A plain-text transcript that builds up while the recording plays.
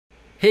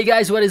Hey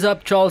guys, what is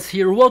up? Charles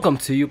here. Welcome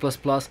to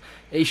YouPlusPlus,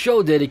 a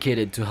show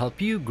dedicated to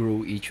help you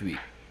grow each week.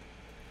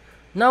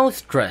 Now,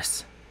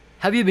 stress.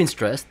 Have you been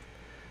stressed?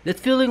 That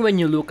feeling when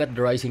you look at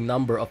the rising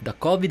number of the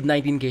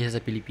COVID-19 cases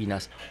in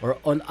Pilipinas or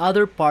on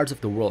other parts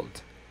of the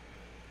world.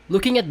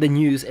 Looking at the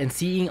news and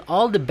seeing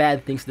all the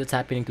bad things that's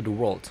happening to the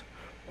world,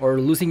 or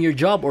losing your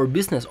job or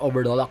business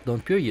over the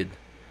lockdown period.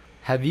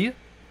 Have you?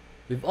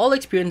 We've all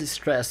experienced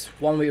stress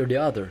one way or the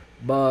other,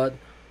 but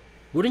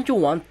wouldn't you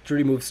want to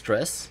remove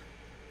stress?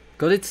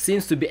 Because it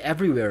seems to be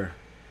everywhere,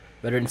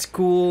 whether in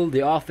school,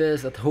 the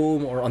office, at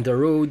home, or on the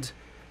road.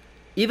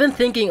 Even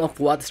thinking of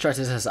what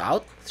stresses us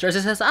out.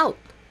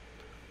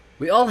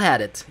 We all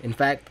had it. In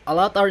fact, a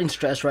lot are in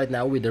stress right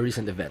now with the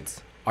recent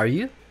events. Are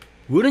you?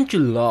 Wouldn't you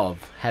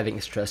love having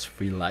a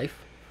stress-free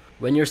life?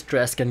 When your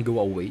stress can go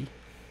away?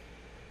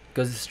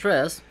 Because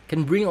stress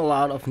can bring a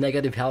lot of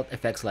negative health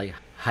effects like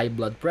high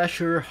blood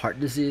pressure, heart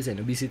disease, and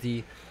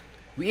obesity.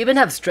 We even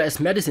have stress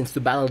medicines to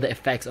battle the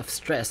effects of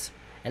stress.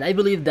 And I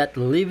believe that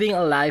living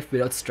a life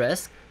without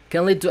stress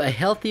can lead to a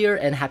healthier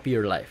and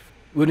happier life.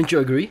 Wouldn't you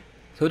agree?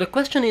 So the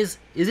question is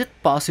it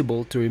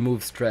possible to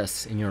remove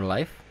stress in your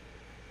life?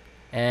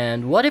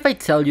 And what if I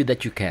tell you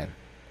that you can?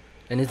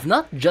 And it's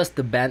not just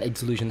the band-aid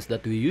solutions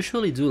that we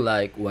usually do,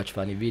 like watch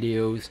funny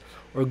videos,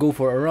 or go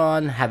for a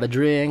run, have a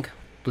drink,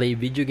 play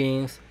video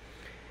games.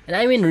 And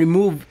I mean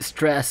remove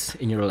stress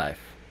in your life.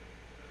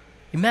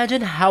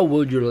 Imagine how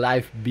would your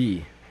life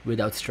be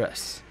without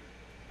stress?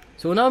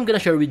 So now I'm gonna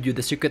share with you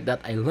the secret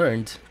that I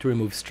learned to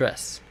remove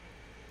stress.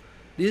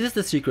 This is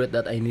the secret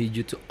that I need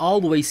you to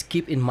always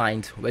keep in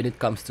mind when it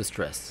comes to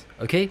stress,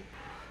 okay?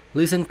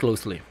 Listen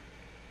closely.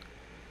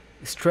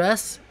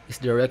 Stress is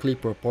directly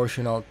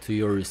proportional to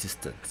your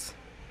resistance.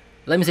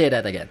 Let me say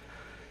that again.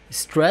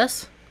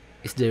 Stress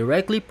is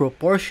directly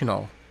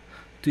proportional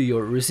to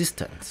your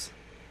resistance.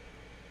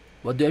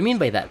 What do I mean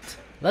by that?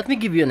 Let me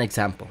give you an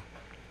example.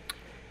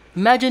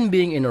 Imagine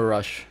being in a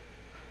rush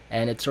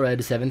and it's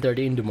already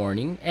 7:30 in the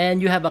morning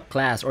and you have a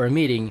class or a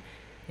meeting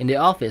in the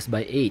office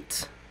by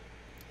 8.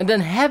 And then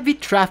heavy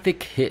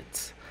traffic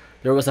hits.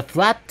 There was a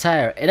flat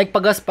tire and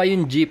nagpagas pa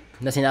yung jeep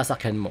na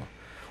sinasakyan mo,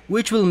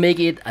 which will make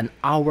it an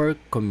hour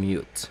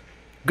commute.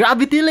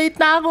 Gravity late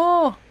na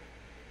ako!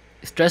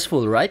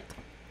 Stressful, right?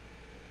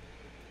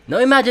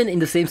 Now imagine in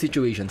the same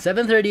situation,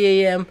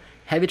 7:30 a.m.,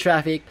 heavy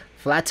traffic,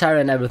 flat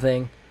tire and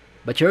everything,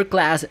 but your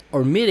class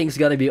or meeting is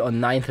gonna be on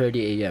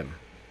 9:30 a.m.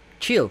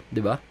 Chill,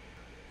 diba?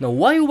 Now,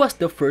 why was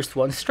the first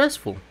one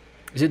stressful?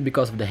 Is it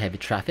because of the heavy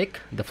traffic,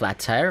 the flat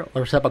tire,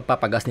 or sa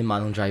pagpapagas ni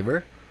manong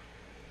driver?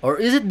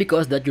 Or is it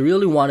because that you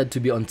really wanted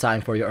to be on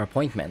time for your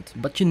appointment,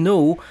 but you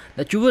know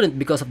that you wouldn't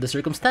because of the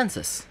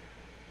circumstances?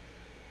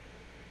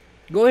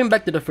 Going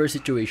back to the first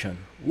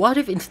situation, what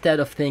if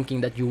instead of thinking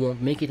that you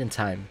won't make it in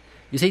time,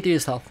 you say to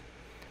yourself,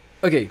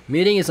 okay,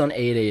 meeting is on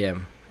 8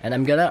 a.m. and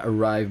I'm gonna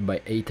arrive by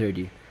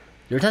 8:30.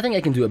 There's nothing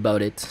I can do about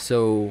it,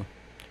 so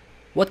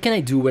what can I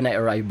do when I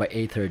arrive by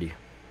 8:30?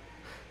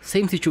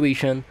 Same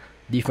situation,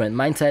 different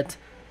mindset,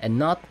 and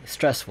not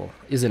stressful,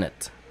 isn't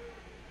it?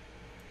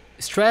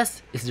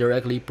 Stress is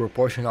directly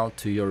proportional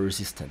to your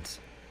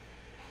resistance.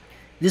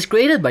 It is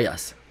created by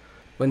us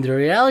when the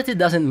reality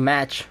doesn't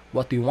match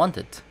what we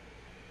wanted.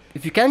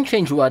 If you can't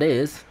change what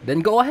is,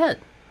 then go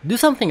ahead. Do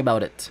something about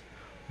it.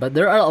 But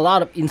there are a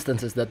lot of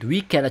instances that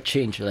we cannot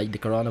change, like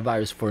the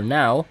coronavirus for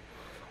now,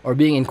 or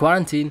being in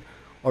quarantine,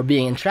 or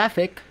being in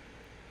traffic.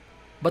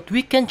 But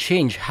we can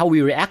change how we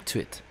react to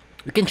it.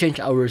 We can change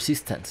our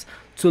resistance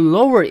to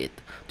lower it,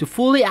 to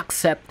fully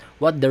accept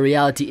what the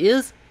reality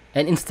is,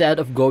 and instead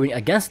of going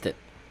against it.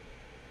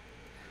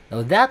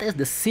 Now that is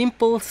the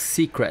simple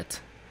secret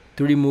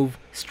to remove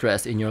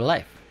stress in your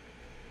life.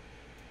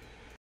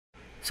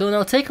 So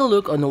now take a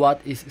look on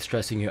what is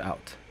stressing you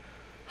out.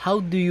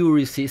 How do you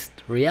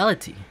resist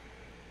reality?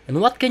 And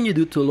what can you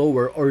do to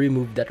lower or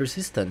remove that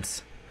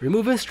resistance?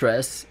 Removing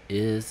stress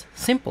is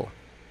simple,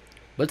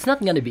 but it's not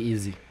gonna be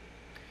easy.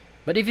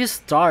 But if you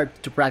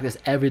start to practice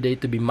every day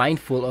to be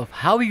mindful of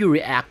how you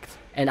react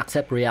and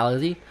accept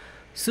reality,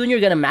 soon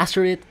you're gonna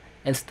master it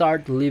and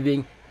start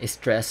living a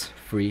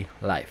stress-free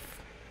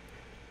life.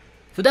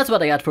 So that's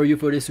what I got for you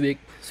for this week.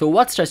 So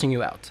what's stressing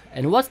you out?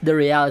 And what's the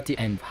reality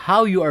and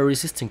how you are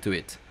resisting to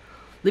it?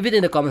 Leave it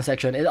in the comment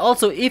section. And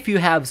also, if you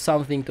have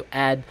something to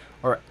add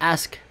or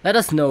ask, let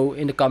us know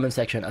in the comment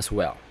section as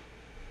well.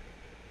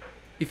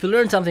 If you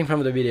learned something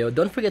from the video,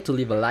 don't forget to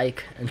leave a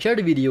like and share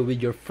the video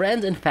with your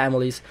friends and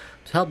families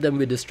to help them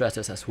with the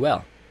stresses as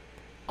well.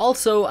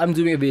 Also, I'm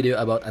doing a video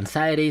about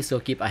anxiety, so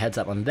keep a heads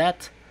up on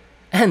that.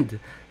 And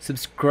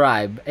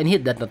subscribe and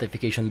hit that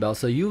notification bell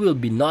so you will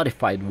be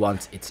notified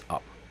once it's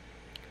up.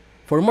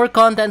 For more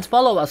content,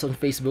 follow us on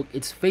Facebook.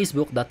 It's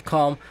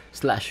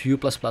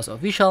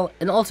facebook.com/YouPlusPlusOfficial,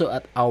 and also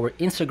at our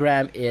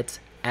Instagram, it's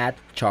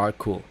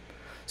 @charcool.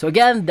 So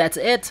again, that's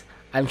it.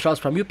 I'm Charles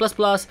from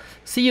YouPlusPlus.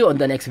 See you on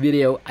the next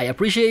video. I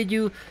appreciate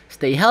you.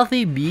 Stay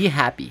healthy, be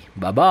happy.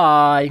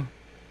 Bye-bye.